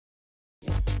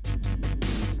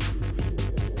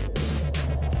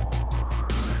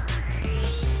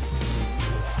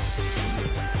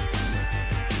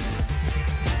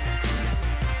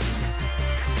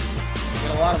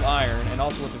lot of iron, and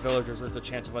also with the villagers, there's a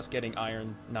chance of us getting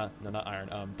iron, not iron,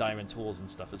 diamond tools and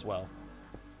stuff as well.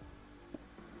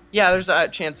 Yeah, there's a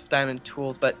chance of diamond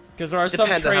tools, but because there are some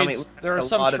trades, there are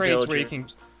some trades where you can,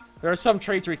 there are some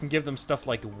trades where you can give them stuff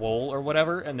like wool or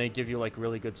whatever, and they give you like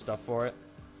really good stuff for it.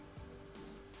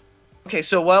 Okay,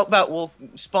 so what about we'll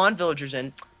spawn villagers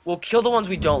in, we'll kill the ones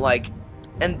we don't like,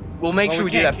 and we'll make sure we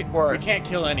do that before. We can't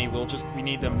kill any. We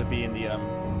need them to be in the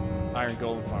iron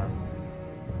golem farm.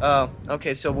 Oh,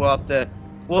 okay, so we'll have to.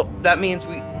 Well, that means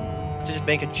we just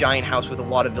make a giant house with a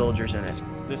lot of villagers in it.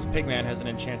 This pigman has an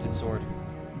enchanted sword.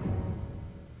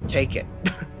 Take it.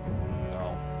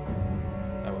 No,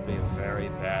 that would be a very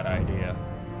bad idea.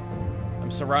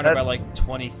 I'm surrounded by like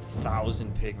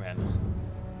 20,000 pigmen.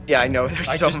 Yeah, I know.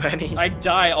 There's so many. I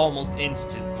die almost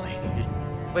instantly.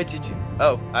 Wait, did you?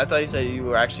 Oh, I thought you said you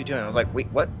were actually doing it. I was like,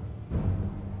 wait, what?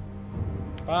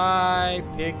 Bye,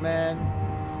 pigman.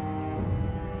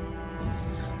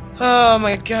 Oh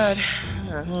my god.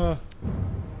 I'll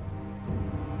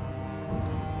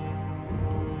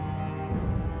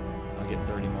get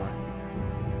 30 more.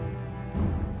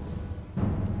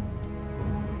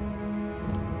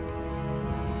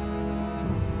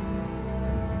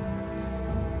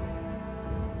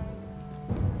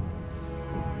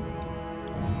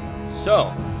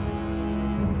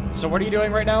 So what are you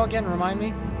doing right now again? Remind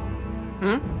me.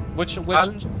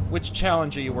 Which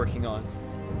challenge are you working on?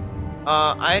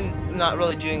 I'm not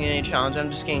really doing any challenge. I'm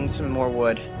just getting some more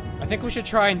wood. I think we should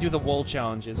try and do the wool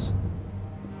challenges.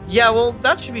 Yeah, well,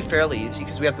 that should be fairly easy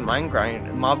because we have the mob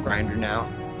grinder now.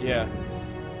 Yeah.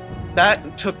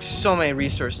 That took so many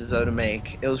resources though to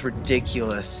make. It was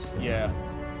ridiculous. Yeah.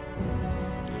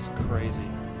 It was crazy.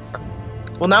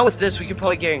 Well, now with this, we could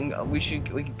probably get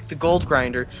the gold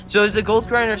grinder. So is the gold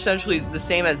grinder essentially the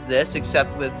same as this,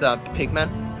 except with pigmen?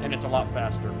 And it's a lot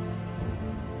faster.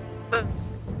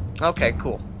 Okay,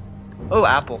 cool. Oh,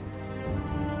 apple.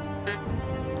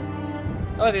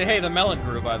 Oh, hey, the melon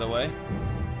grew, by the way.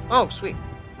 Oh, sweet.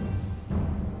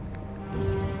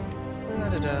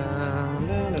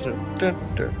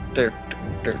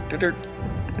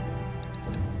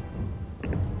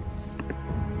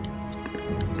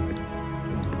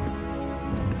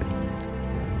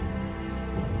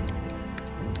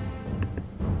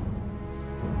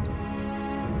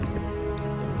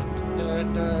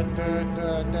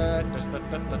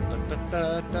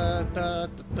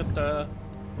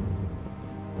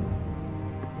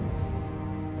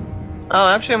 Oh,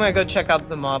 actually, I'm gonna go check out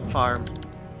the mob farm.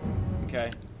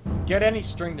 Okay. Get any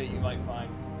string that you might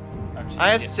find. Actually, I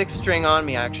have 6 string on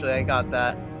me. Actually, I got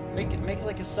that. Make it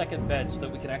like a second bed so that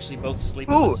we can actually both sleep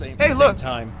Ooh, at the same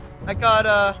time. I got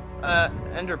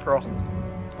ender pearl.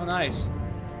 Oh, nice.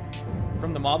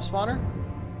 From the mob spawner?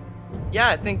 Yeah,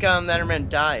 I think Enderman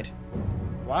died.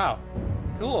 Wow.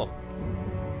 Cool.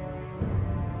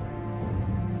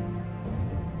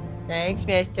 Thanks,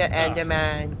 Mr.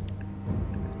 Enderman.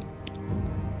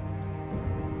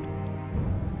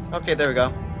 Okay, there we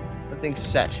go. The thing's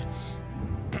set.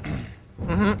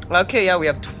 Okay, yeah, we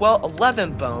have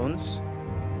 11 bones,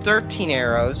 13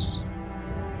 arrows,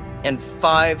 and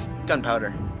 5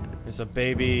 gunpowder. There's a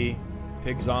baby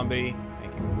pig zombie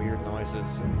making weird noises.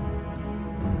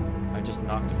 I just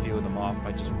knocked a few of them off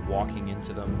by just walking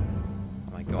into them.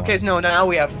 Oh my god. Okay, so now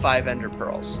we have 5 ender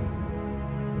pearls.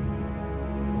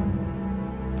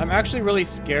 I'm actually really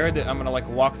scared that I'm gonna like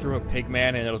walk through a pigman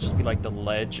and it'll just be like the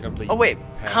ledge of the. Oh wait,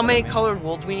 how many colored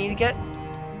wool do we need to get?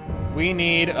 We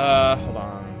need hold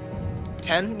on.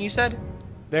 10, you said?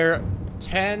 There are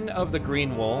 10 of the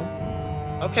green wool.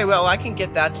 Okay, well I can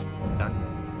get that done.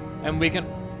 And we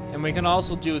can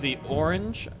also do the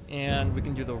orange, and we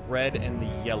can do the red and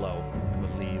the yellow, I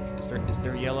believe. Is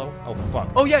there yellow? Oh fuck.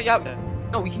 Oh yeah.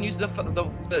 No, we can use the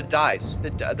dyes,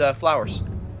 the flowers.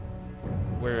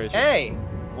 Where is it? Hey.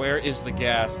 Where is the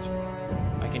ghast?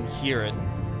 I can hear it.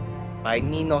 I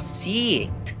need no see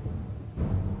it.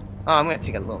 Oh, I'm gonna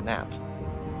take a little nap.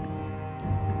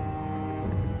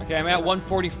 Okay, I'm at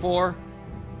 144.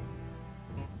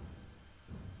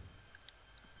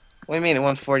 What do you mean at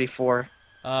 144?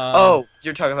 Oh,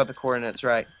 you're talking about the coordinates,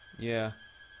 right? Yeah.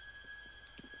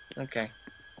 Okay.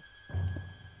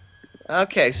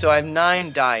 Okay, so I have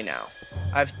 9 dye now.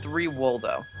 I have 3 wool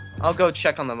though. I'll go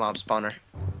check on the mob spawner.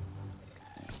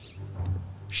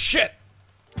 Shit!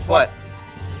 What?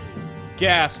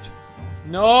 Ghast.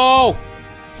 No!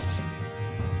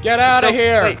 Get out of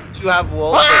here! Wait, do you have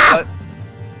wool? Ah! Wait,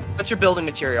 what's your building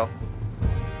material?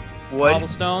 Wood?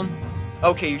 Cobblestone.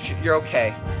 Okay, you're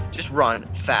okay. Just run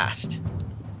fast.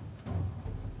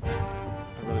 I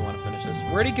really want to finish this.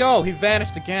 Where'd he go? He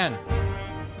vanished again.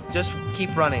 Just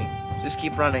keep running. Just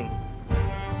keep running.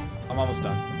 I'm almost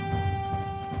done.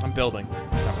 I'm building,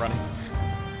 not running.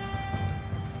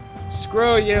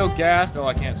 Screw you, gas. Oh,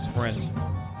 I can't sprint.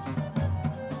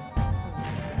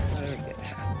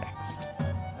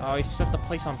 Oh, he set the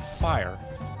place on fire.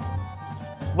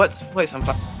 What place on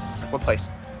fire? What place?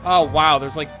 Oh, wow,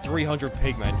 there's like 300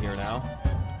 pigmen here now.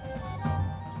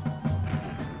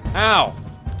 Ow!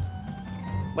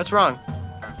 What's wrong?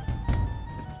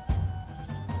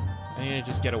 I need to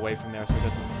just get away from there so it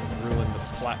doesn't ruin the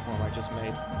platform I just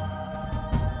made.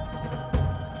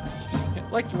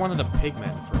 Like one of the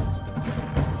pigmen, for instance.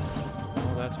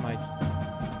 Oh, that's my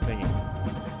thingy.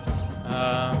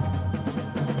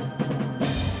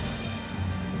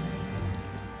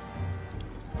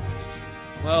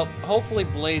 Well, hopefully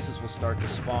blazes will start to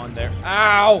spawn there.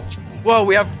 Ow! Whoa,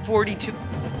 we have 42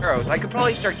 arrows. I could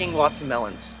probably start getting lots of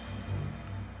melons.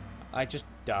 I just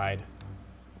died.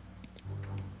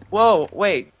 Whoa,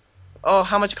 wait. Oh,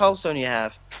 how much cobblestone do you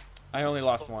have? I only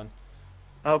lost one.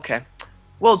 Okay.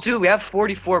 Well, dude, we have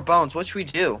 44 bones. What should we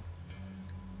do?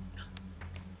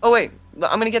 Oh, wait.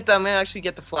 I'm gonna actually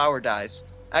get the flower dyes.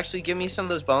 Actually, give me some of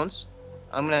those bones.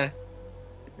 I'm gonna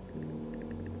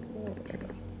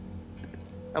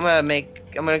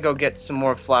go get some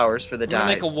more flowers for the dyes. I'm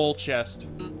gonna make a wool chest.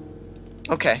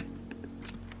 Okay.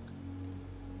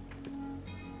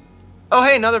 Oh,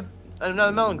 hey, another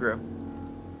melon grew.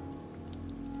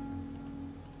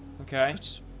 Okay.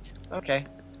 Okay.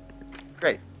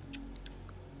 Great.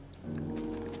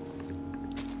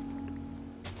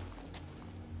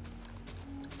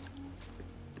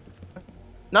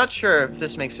 Not sure if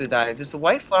this makes it dye. Does the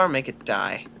white flower make it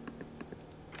dye?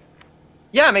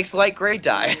 Yeah, it makes light gray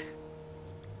dye.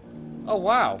 Oh,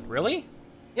 wow. Really?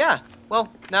 Yeah.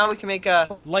 Well, now we can make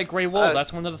a... Light gray wool,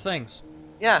 that's one of the things.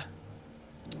 Yeah.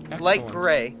 Excellent. Light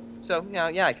gray. So,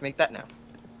 yeah, I can make that now.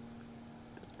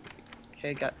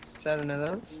 Okay, got 7 of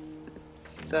those.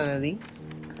 7 of these.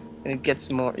 Gonna get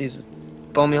some more, use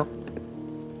bone meal.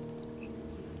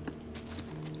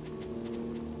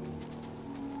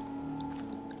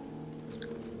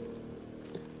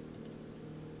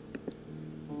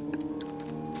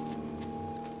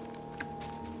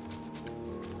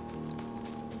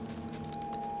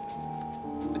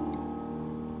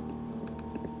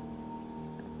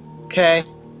 Okay.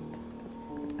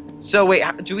 So wait,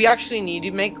 do we actually need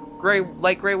to make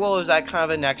light gray wool, or is that kind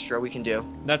of an extra we can do?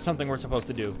 That's something we're supposed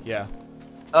to do, yeah.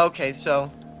 Okay, so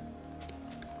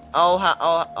I'll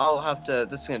have to.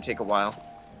 This is gonna take a while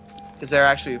because they're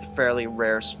actually fairly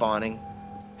rare spawning,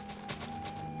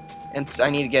 and I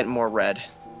need to get more red.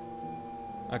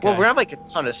 Okay. Well, we have like a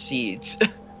ton of seeds,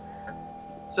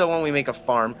 so when we make a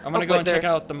farm, I'm gonna go and check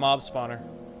out the mob spawner.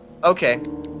 Okay.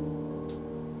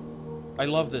 I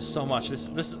love this so much. This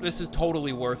is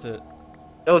totally worth it.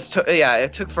 Yeah,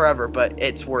 it took forever, but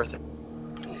it's worth it.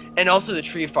 And also the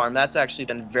tree farm, that's actually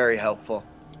been very helpful.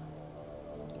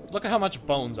 Look at how much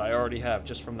bones I already have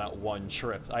just from that one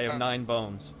trip. I have 9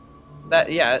 bones.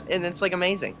 Yeah, and it's like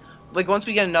amazing. Like once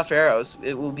we get enough arrows,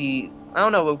 it will be. I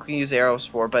don't know what we can use arrows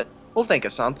for, but we'll think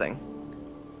of something.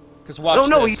 Cause watch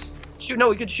this.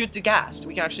 We could shoot the ghast.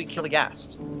 We can actually kill the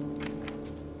ghast.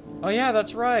 Oh yeah,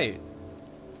 that's right.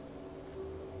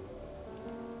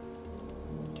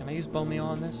 Can I use bone meal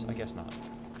on this? I guess not.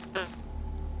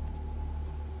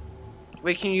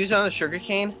 Wait, can you use it on the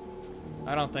sugarcane?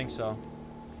 I don't think so.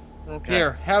 Okay.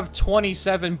 Here, have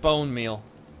 27 bone meal.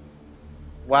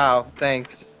 Wow,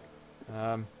 thanks.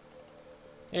 Here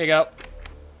you go.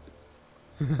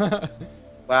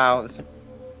 Wow.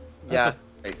 Yeah.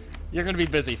 You're gonna be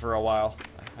busy for a while,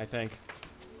 I think.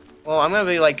 Well, I'm gonna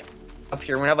be like up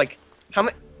here. We're gonna have like how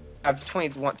many? I have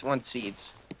 21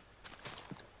 seeds.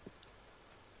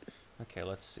 Okay,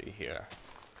 let's see here.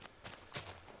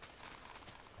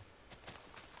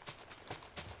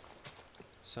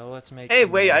 So let's make. Hey,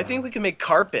 wait! I think we can make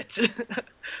carpet.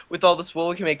 With all this wool,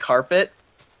 we can make carpet.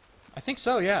 I think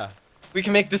so. Yeah. We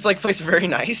can make this like place very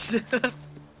nice.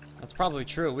 That's probably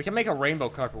true. We can make a rainbow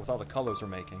carpet with all the colors we're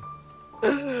making.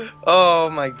 Oh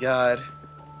my god.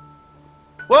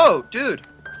 Whoa, dude!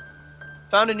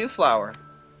 Found a new flower.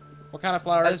 What kind of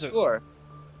flower is it? Azure.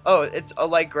 Oh, it's a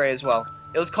light gray as well.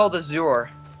 It was called Azure.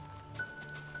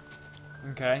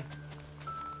 Okay.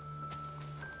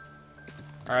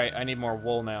 Alright, I need more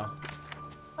wool now.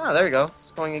 Oh, there we go.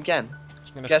 It's going again.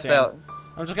 I'm just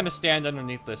gonna stand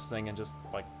underneath this thing and just,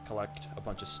 like, collect a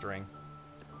bunch of string.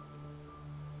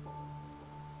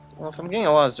 Well, if I'm getting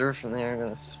a lot of Azure from there, I'm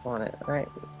gonna spawn it. Alright.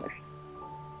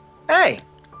 Hey!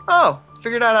 Oh!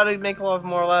 Figured out how to make a lot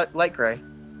more light gray.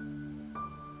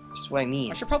 Just what I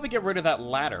need. I should probably get rid of that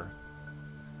ladder.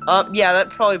 Yeah,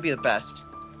 that'd probably be the best.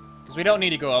 Because we don't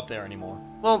need to go up there anymore.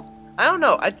 Well, I don't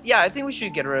know. Yeah, I think we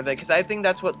should get rid of it because I think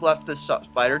that's what left the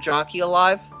spider jockey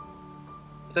alive.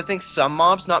 Because I think some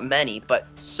mobs, not many, but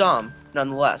some,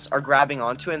 nonetheless, are grabbing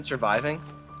onto it and surviving.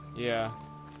 Yeah.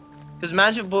 Because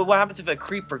imagine what happens if a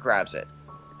creeper grabs it.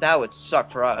 That would suck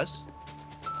for us.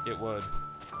 It would.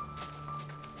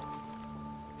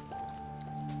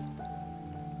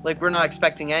 Like, we're not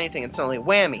expecting anything, and suddenly,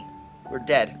 whammy, we're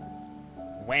dead.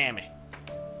 Whammy.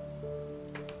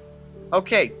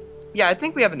 Okay, yeah, I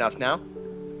think we have enough now.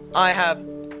 I have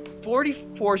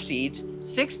 44 seeds,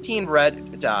 16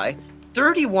 red dye,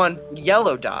 31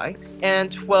 yellow dye,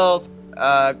 and 12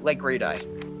 like gray dye.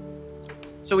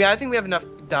 So yeah, I think we have enough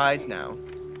dyes now.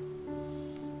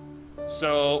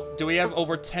 So, do we have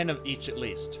over 10 of each at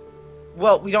least?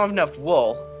 Well, we don't have enough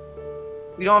wool.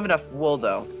 We don't have enough wool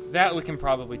though. That we can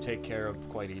probably take care of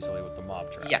quite easily with the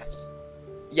mob trap. Yes.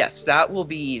 Yes, that will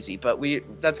be easy, but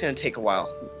that's gonna take a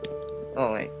while.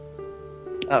 Oh wait.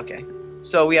 Okay.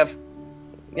 So we have,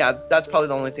 yeah, that's probably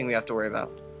the only thing we have to worry about.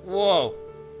 Whoa.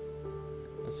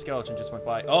 The skeleton just went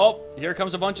by. Oh, here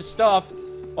comes a bunch of stuff.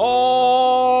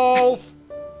 Oh!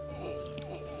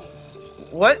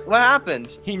 What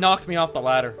happened? He knocked me off the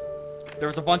ladder. There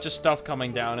was a bunch of stuff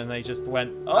coming down, and they just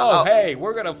went, oh, hey,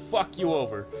 we're gonna fuck you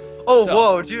over. Oh, So-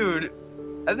 whoa, dude.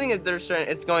 I think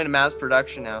it's going to mass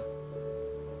production now.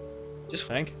 Just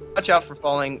Think? watch out for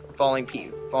falling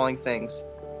things.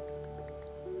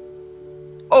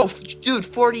 Oh, dude,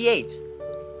 48.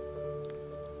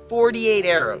 48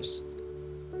 arrows.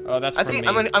 Oh, that's I for think me.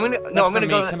 I'm gonna That's no, I'm for gonna me.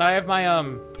 go. Can I have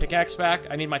my pickaxe back?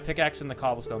 I need my pickaxe and the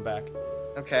cobblestone back.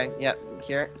 Okay, yeah,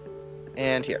 here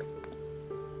and here.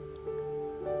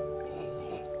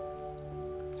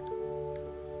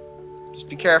 Just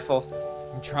be careful.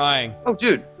 I'm trying. Oh,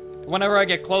 dude. Whenever I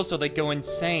get closer, they go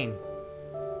insane.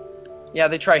 Yeah,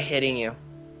 they try hitting you.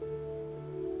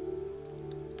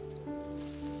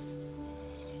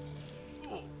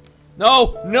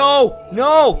 No! No!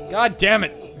 No! God damn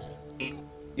it!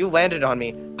 You landed on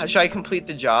me. Should I complete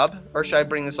the job or should I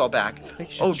bring this all back? I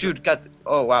should Oh, dude,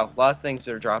 oh wow, a lot of things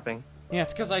are dropping. Yeah,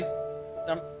 it's because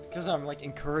I'm like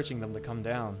encouraging them to come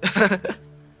down.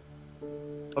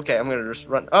 Okay, I'm gonna just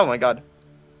run. Oh my god.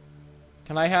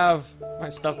 Can I have my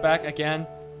stuff back again?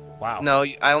 Wow. No,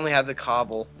 I only have the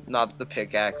cobble, not the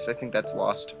pickaxe. I think that's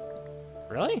lost.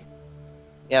 Really?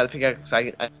 Yeah, the pickaxe,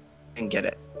 I can get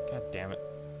it. God damn it.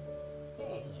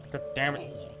 God damn it.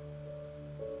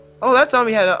 Oh, that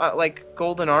zombie had like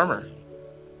golden armor.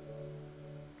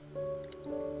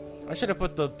 I should have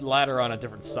put the ladder on a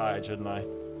different side, shouldn't I?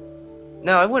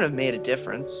 No, it wouldn't have made a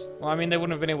difference. Well, I mean, they wouldn't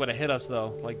have been able to hit us, though.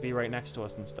 Like, be right next to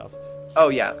us and stuff. Oh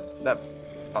yeah, that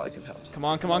probably could have helped. Come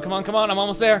on, come on, come on, come on. I'm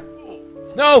almost there.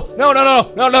 No! No, no,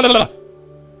 no, no, no, no, no,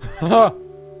 no.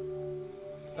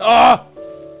 Ah!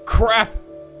 Crap!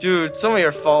 Dude, some of you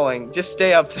are falling. Just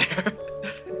stay up there.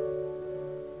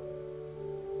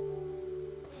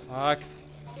 Fuck.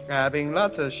 Grabbing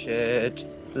lots of shit.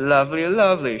 Lovely,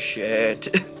 lovely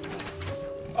shit.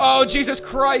 Oh, Jesus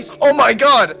Christ! Oh my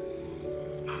god!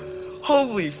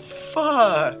 Holy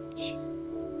fudge.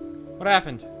 What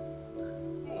happened?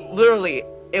 Literally,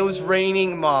 it was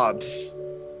raining mobs.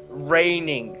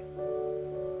 Raining.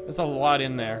 There's a lot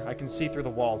in there. I can see through the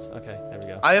walls. Okay, there we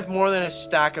go. I have more than a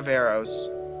stack of arrows.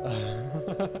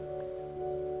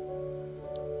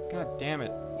 God damn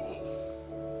it.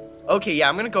 Okay, yeah,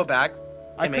 I'm gonna go back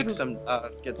I and make couldn't- some,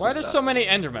 get some Why are there stuff. so many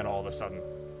Endermen all of a sudden?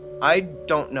 I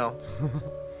don't know.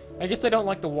 I guess they don't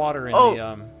like the water in Oh.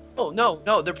 the, Oh,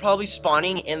 no, they're probably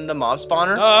spawning in the mob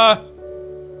spawner,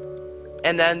 and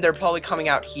and then they're probably coming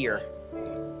out here.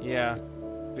 yeah,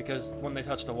 because when they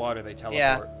touch the water, they teleport.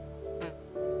 Yeah.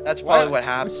 That's probably what I'm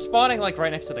happened. spawning like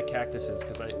right next to the cactuses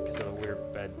because of the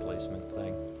weird bed placement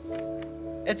thing.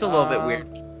 It's a little bit weird.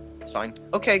 It's fine.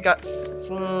 Okay,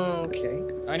 okay.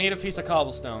 I need a piece of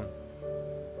cobblestone.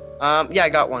 Yeah, I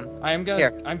got one. I'm Here.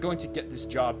 going to get this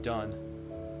job done.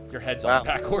 Your head's Wow. on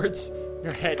backwards.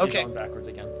 Your head is Okay. on backwards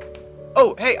again.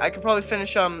 Oh, hey, I could probably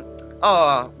finish,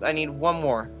 oh, I need one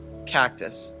more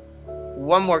cactus.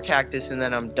 One more cactus, and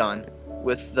then I'm done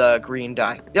with the green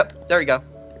dye. Yep, there we go.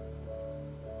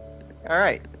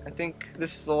 Alright, I think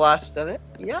this is the last of it.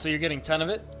 Yeah. So you're getting 10 of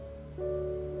it?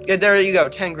 Good, there you go,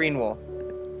 10 green wool.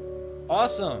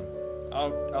 Awesome.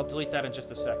 I'll delete that in just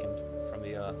a second from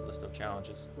the list of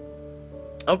challenges.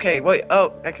 Okay, wait,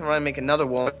 oh, I can really make another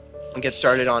wool and get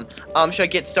started on. Should I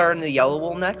get started on the yellow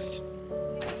wool next?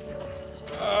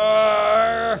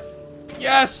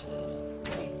 Yes!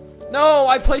 No,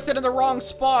 I placed it in the wrong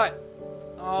spot.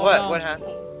 Oh, What? no. What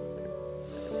happened?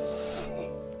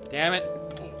 Damn it.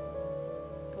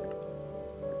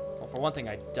 Well, for one thing,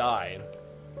 I died.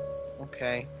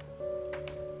 Okay.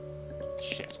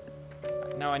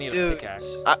 Now I need a Dude,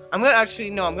 pickaxe. I'm gonna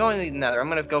actually no. I'm going to the Nether. I'm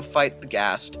gonna go fight the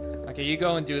ghast. Okay, you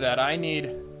go and do that. I need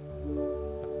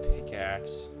a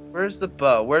pickaxe. Where's the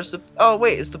bow? Where's the? Oh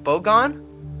wait, is the bow gone?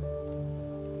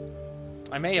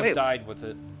 I may have Wait. died with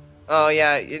it. Oh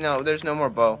yeah, you know, there's no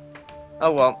more bow.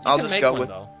 Oh well, I'll just go with.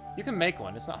 Though. You can make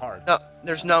one. It's not hard. No,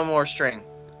 there's no more string.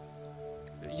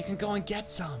 You can go and get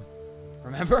some.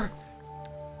 Remember?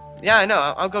 Yeah, I know.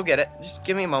 I'll go get it. Just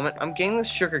give me a moment. I'm getting this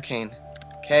sugarcane.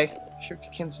 Okay,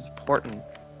 sugarcane's important.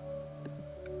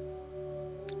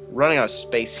 Running out of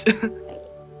space.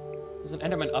 There's an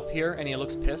Enderman up here, and he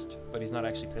looks pissed, but he's not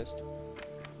actually pissed.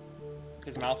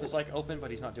 His mouth is like open,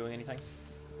 but he's not doing anything.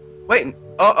 Wait.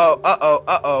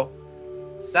 Uh-oh.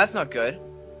 That's not good.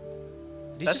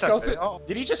 Did he just go through? Oh.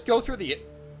 Did he just go through the?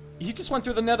 He just went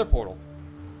through the Nether portal.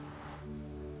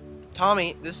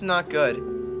 Tommy, this is not good.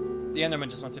 The Enderman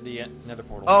just went through the Nether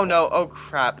portal. Oh no! Oh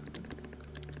crap!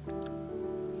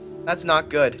 That's not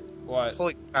good. What?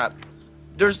 Holy crap!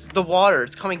 There's the water.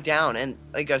 It's coming down, and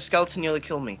like a skeleton nearly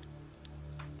killed me.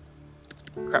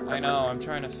 Crap! I know. I'm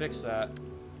trying to fix that.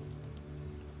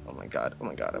 Oh my god! Oh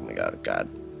my god! Oh my god! Oh god!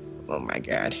 Oh my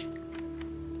god!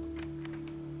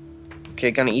 Okay,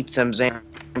 gonna eat some zombie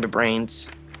brains.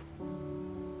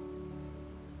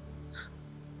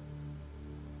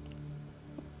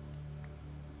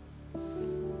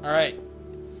 Alright.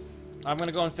 I'm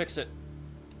gonna go and fix it.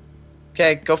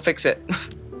 Okay, go fix it.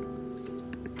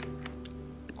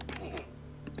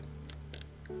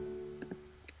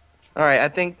 Alright, I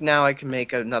think now I can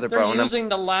make another bow. They're using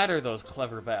the ladder, those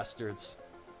clever bastards.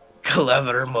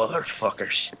 Clever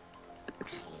motherfuckers.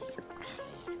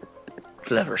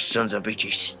 Clever sons of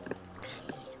bitches.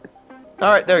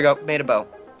 Alright, there we go. Made a bow.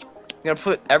 I'm gonna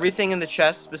put everything in the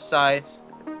chest besides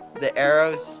the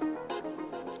arrows.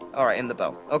 Alright, in the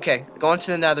bow. Okay, going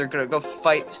to the Nether. Gonna go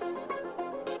fight.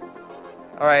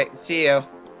 Alright, see you.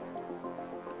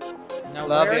 Now,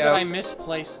 Love where you. did I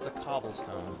misplace the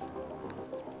cobblestone?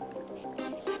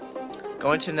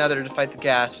 Going to the Nether to fight the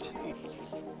ghast.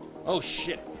 Oh,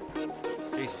 shit.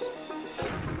 Jesus.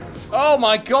 Oh,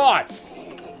 my God!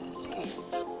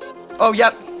 Oh,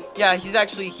 yep. Yeah, he's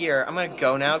actually here. I'm gonna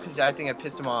go now because I think I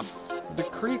pissed him off. The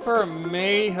creeper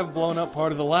may have blown up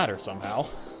part of the ladder somehow.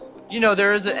 You know,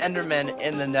 there is an Enderman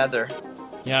in the Nether.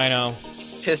 Yeah, I know.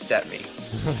 He's pissed at me.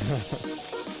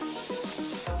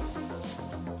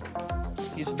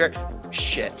 He's very...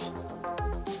 Shit.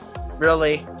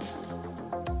 Really?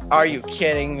 Are you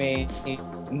kidding me?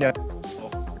 No.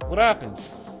 What happened?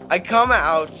 I come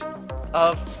out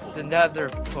of the Nether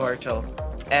portal,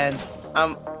 and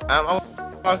I'm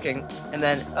walking, and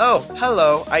then, oh,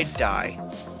 hello, I die.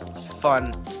 It's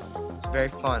fun. It's very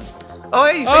fun. Oh,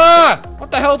 hey, you Ah!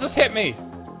 What the hell just hit me?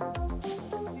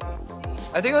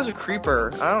 I think it was a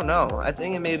creeper. I don't know. I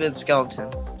think it may have been a skeleton.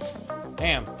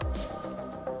 Damn.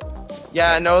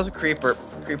 Yeah, I know it was a creeper.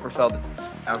 Creeper fell down.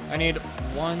 I need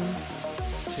 1,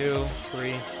 2,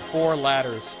 3, 4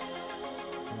 ladders.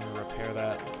 I'm gonna repair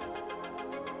that.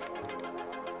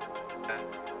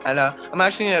 And I'm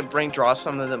actually gonna draw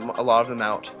some of them, a lot of them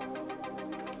out.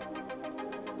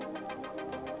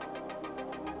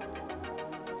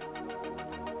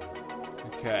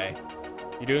 Okay.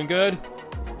 You doing good?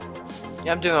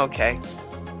 Yeah, I'm doing okay.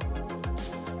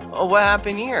 Oh, what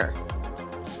happened here?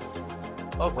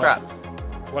 Oh crap!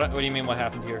 What do you mean? What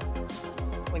happened here?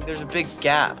 Like, there's a big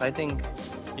gap. I think.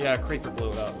 Yeah, a creeper blew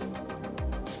it up.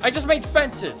 I just made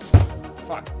fences.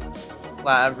 Fuck.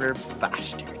 Clever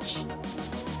bastards.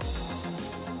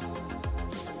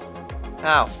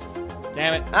 Ow!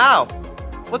 Damn it. Ow!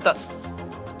 What the?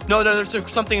 No,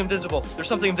 there's something invisible. There's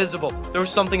something invisible. There was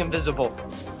something invisible.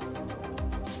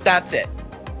 That's it.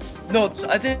 No,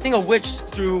 I think a witch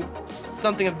threw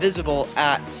something invisible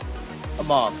at a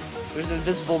mob. There's an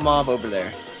invisible mob over there.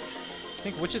 You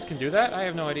think witches can do that? I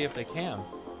have no idea if they can.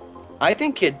 I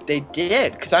think they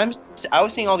did, because I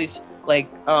was seeing all these like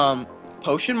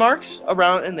potion marks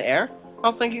around in the air. I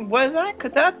was thinking, what is that?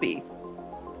 Could that be?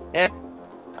 And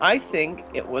I think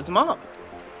it was a mob.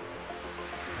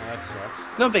 Oh, that sucks.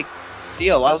 It's no big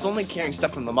deal. I was only carrying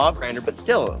stuff from the mob grinder, but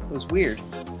still, it was weird.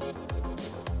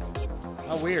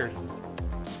 How weird.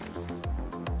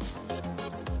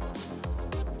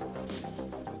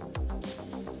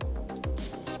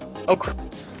 Oh crap.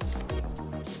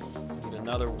 Need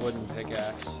another wooden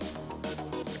pickaxe.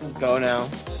 Go now.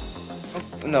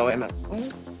 Oh, no, wait a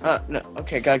minute. No.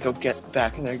 Okay, gotta go get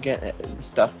back in there, get the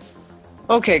stuff.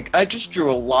 Okay, I just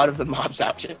drew a lot of the mobs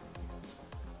out.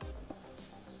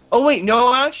 Oh wait,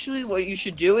 no, actually what you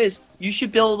should do is, you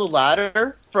should build a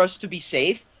ladder for us to be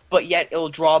safe, but yet it'll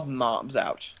draw the mobs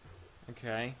out.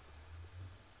 Okay.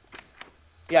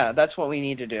 Yeah, that's what we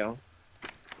need to do.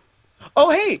 Oh,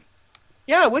 hey!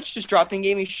 Yeah, a witch just dropped and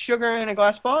gave me sugar in a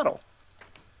glass bottle.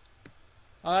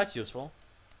 Oh, that's useful.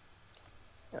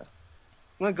 Yeah. I'm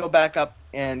gonna go back up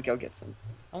and go get some.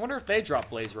 I wonder if they drop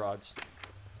blaze rods.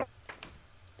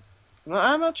 Well,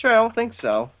 I'm not sure. I don't think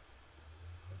so.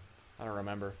 I don't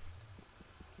remember.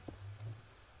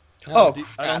 Oh,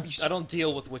 I don't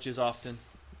deal with witches often.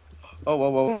 Oh, whoa,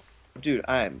 whoa. Dude,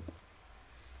 I...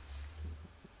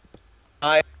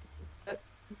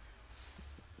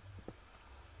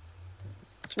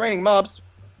 It's raining mobs.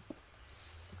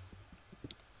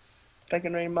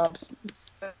 Fucking raining mobs.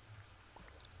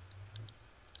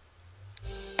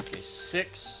 Okay,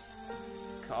 6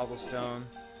 cobblestone.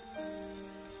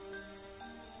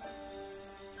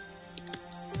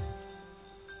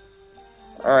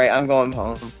 Alright, I'm going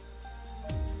home.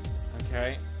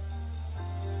 Okay.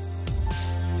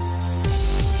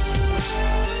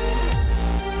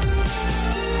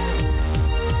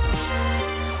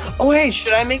 Oh, hey,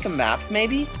 should I make a map,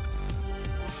 maybe?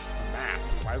 Map.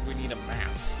 Why would we need a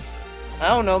map? I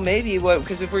don't know, maybe.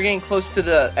 Because if we're getting close to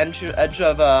the edge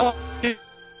of,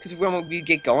 because when we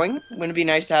get going, wouldn't it be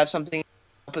nice to have something to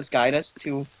help us guide us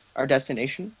to our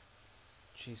destination?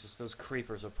 Jesus, those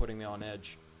creepers are putting me on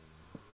edge.